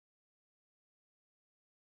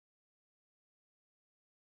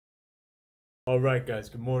Alright guys,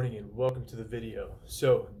 good morning and welcome to the video.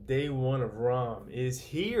 So, day one of ROM is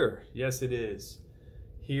here. Yes, it is.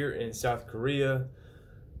 Here in South Korea,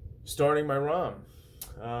 starting my ROM.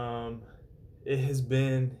 It has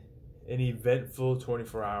been an eventful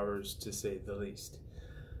 24 hours to say the least.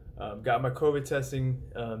 Got my COVID testing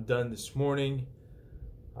done this morning.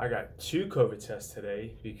 I got 2 COVID tests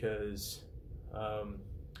today because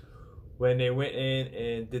when they went in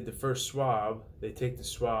and did the first swab, they take the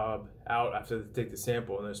swab out after they take the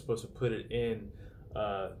sample, and they're supposed to put it in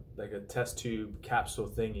like a test tube capsule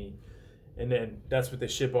thingy, and then that's what they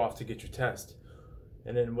ship off to get your test.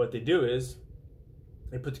 And then what they do is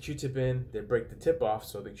they put the Q-tip in, they break the tip off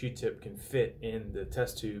so the Q-tip can fit in the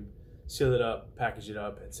test tube, seal it up, package it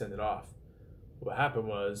up, and send it off. What happened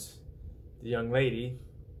was the young lady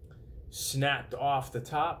snapped off the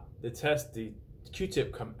top, the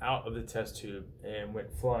Q-tip come out of the test tube and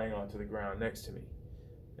went flying onto the ground next to me.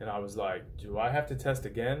 And I was like, do I have to test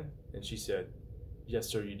again? And she said, yes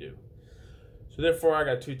sir, you do. So therefore I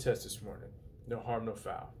got 2 tests this morning. No harm, no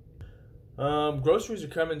foul. Groceries are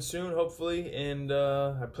coming soon, hopefully, and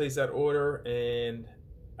I placed that order, and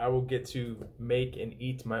I will get to make and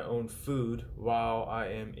eat my own food while I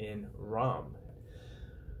am in ROM.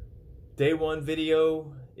 Day 1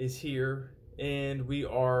 video is here, and we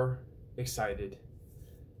are excited.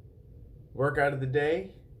 Workout of the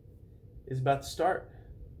day is about to start.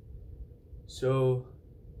 So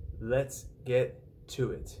let's get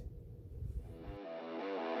to it.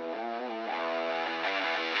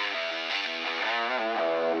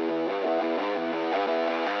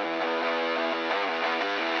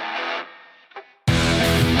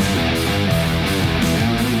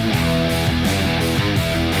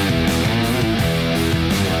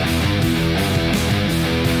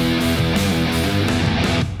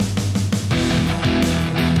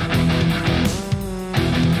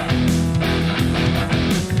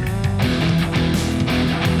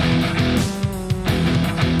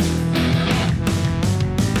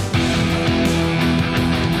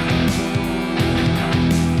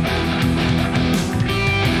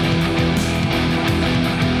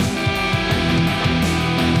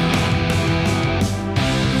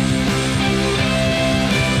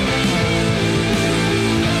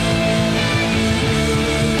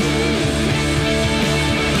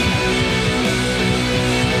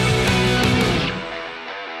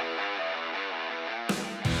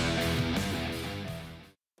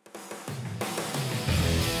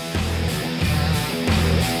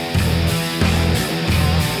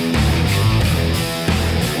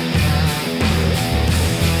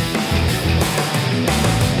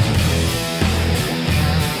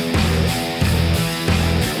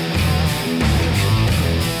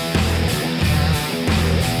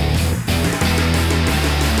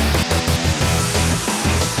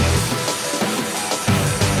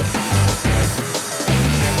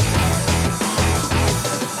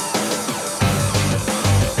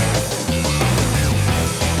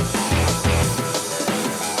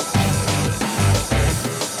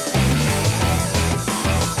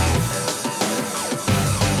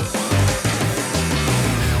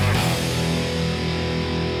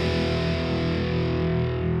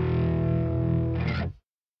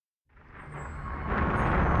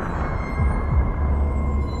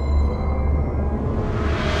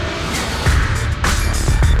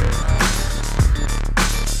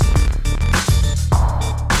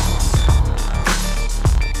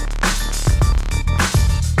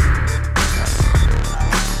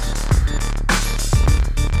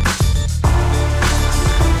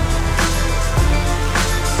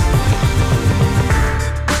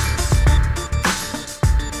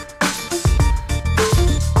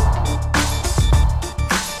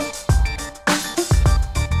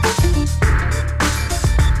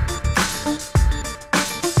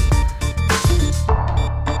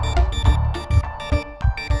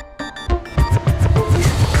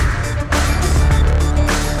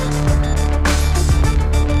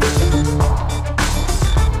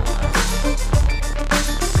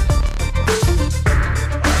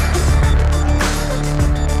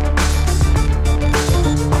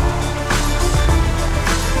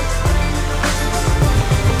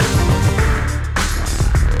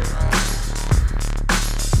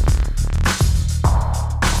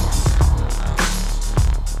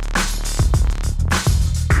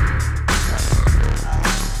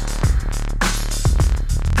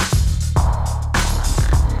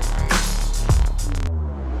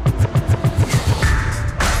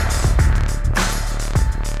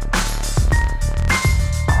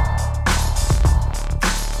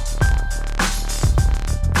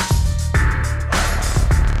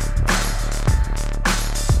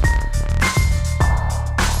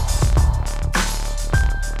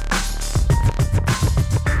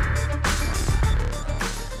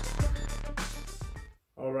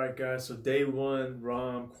 guys, so day one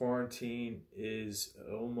ROM quarantine is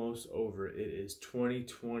almost over. It is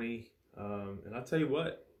 2020, and I'll tell you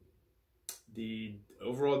what, the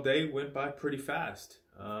overall day went by pretty fast.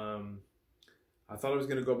 I thought it was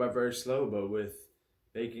gonna go by very slow, but with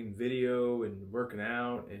making video and working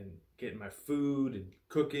out and getting my food and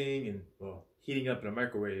cooking and, well, heating up in a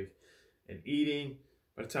microwave and eating,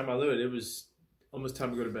 by the time I loaded, it was almost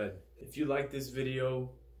time to go to bed. If you like this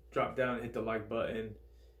video, drop down and hit the like button.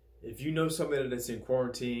 If you know somebody that's in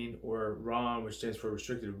quarantine or ROM, which stands for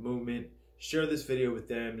restricted movement, share this video with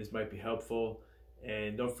them. This might be helpful.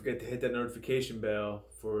 And don't forget to hit that notification bell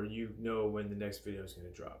for you know when the next video is going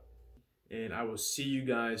to drop. And I will see you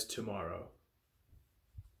guys tomorrow.